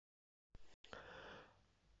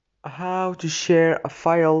How to share a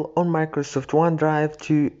file on Microsoft OneDrive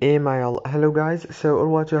to email. Hello guys, so all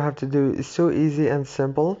what you have to do is so easy and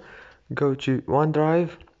simple. Go to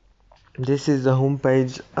OneDrive. This is the home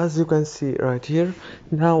page as you can see right here.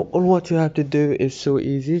 Now all what you have to do is so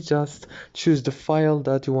easy. Just choose the file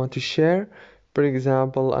that you want to share. For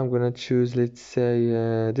example, I'm gonna choose, let's say,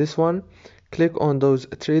 this one. Click on those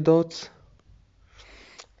three dots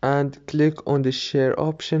and click on the share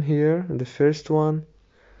option here, the first one.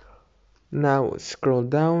 Now scroll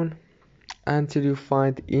down until you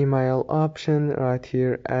find email option right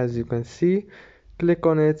here. As you can see, click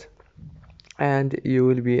on it and you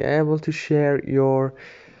will be able to share your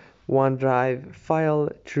OneDrive file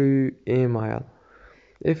through email.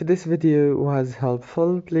 If this video was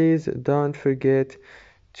helpful, please don't forget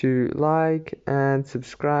to like and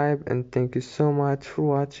subscribe, and thank you so much for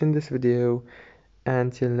watching this video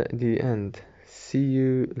until the end. See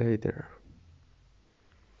you later.